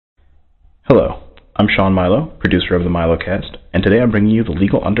Hello, I'm Sean Milo, producer of the MiloCast, and today I'm bringing you the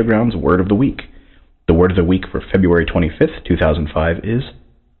Legal Underground's Word of the Week. The word of the week for February 25th, 2005 is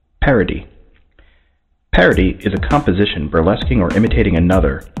parody. Parody is a composition burlesquing or imitating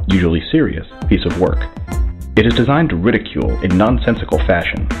another, usually serious, piece of work. It is designed to ridicule in nonsensical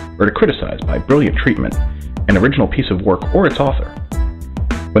fashion, or to criticize by brilliant treatment, an original piece of work or its author.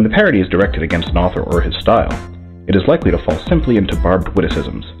 When the parody is directed against an author or his style, it is likely to fall simply into barbed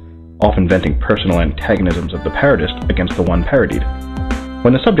witticisms, often venting personal antagonisms of the parodist against the one parodied.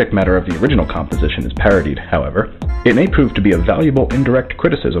 When the subject matter of the original composition is parodied, however, it may prove to be a valuable indirect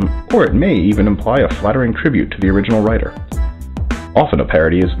criticism, or it may even imply a flattering tribute to the original writer. Often a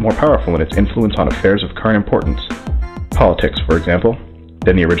parody is more powerful in its influence on affairs of current importance, politics, for example,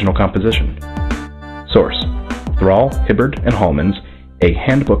 than the original composition. Source: Thrall, Hibbard, and Hallman's A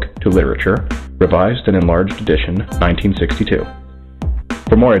Handbook to Literature, Revised and Enlarged Edition, 1962.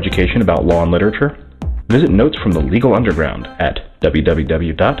 For more education about law and literature, visit Notes from the Legal Underground at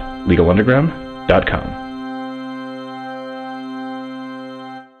www.legalunderground.com.